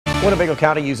Winnebago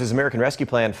County uses American Rescue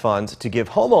Plan funds to give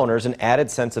homeowners an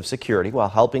added sense of security while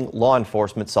helping law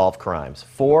enforcement solve crimes.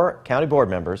 4 county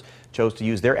board members chose to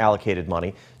use their allocated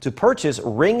money to purchase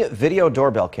Ring video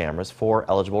doorbell cameras for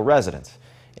eligible residents.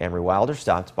 Amory Wilder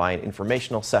stopped by an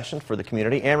informational session for the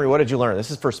community. Amory, what did you learn?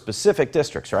 This is for specific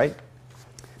districts, right?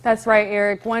 That's right,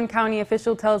 Eric. One county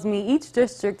official tells me each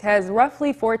district has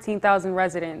roughly 14,000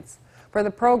 residents. For the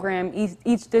program,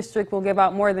 each district will give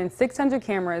out more than 600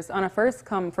 cameras on a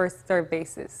first-come, first-served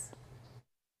basis.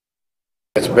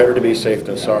 It's better to be safe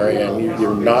than sorry, and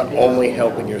you're not only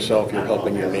helping yourself, you're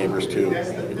helping your neighbors too,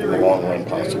 in the long run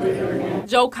possibly.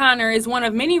 Joe Connor is one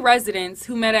of many residents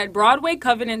who met at Broadway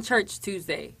Covenant Church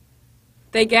Tuesday.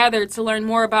 They gathered to learn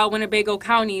more about Winnebago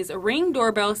County's Ring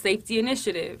Doorbell Safety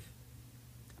Initiative.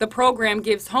 The program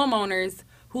gives homeowners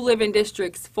who live in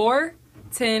districts 4,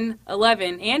 10,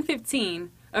 11, and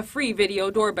 15 a free video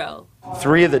doorbell.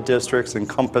 3 of the districts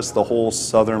encompass the whole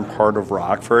southern part of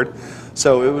Rockford,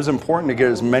 so it was important to get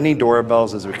as many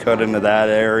doorbells as we could into that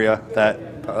area,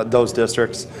 those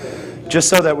districts, just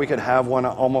so that we could have one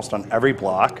almost on every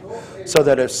block, so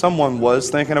that if someone was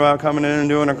thinking about coming in and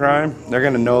doing a crime, they're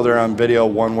going to know they're on video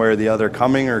one way or the other,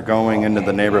 coming or going into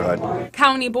the neighborhood.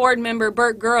 County board member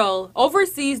Burt Girl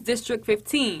oversees District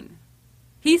 15.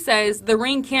 He says the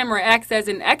Ring camera acts as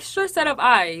an extra set of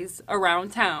eyes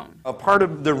around town. A part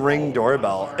of the Ring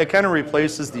doorbell, it kind of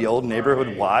replaces the old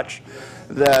neighborhood watch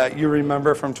that you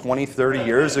remember from 20, 30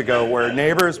 years ago, where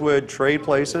neighbors would trade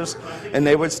places and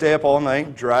they would stay up all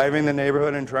night driving the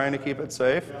neighborhood and trying to keep it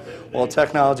safe. Well,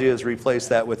 technology has replaced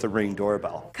that with the Ring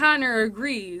doorbell. Connor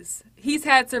agrees. He's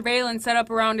had surveillance set up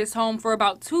around his home for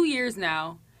about 2 years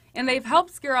now, and they've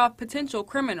helped scare off potential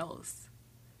criminals.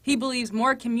 He believes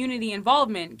more community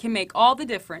involvement can make all the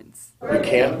difference. You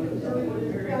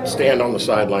can't stand on the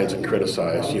sidelines and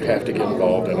criticize. You have to get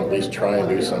involved and at least try and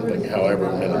do something,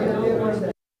 however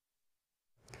minimal.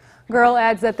 Girl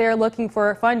adds that they're looking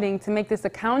for funding to make this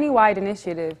a county-wide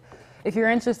initiative. If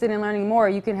you're interested in learning more,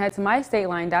 you can head to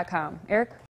mystateline.com. Eric?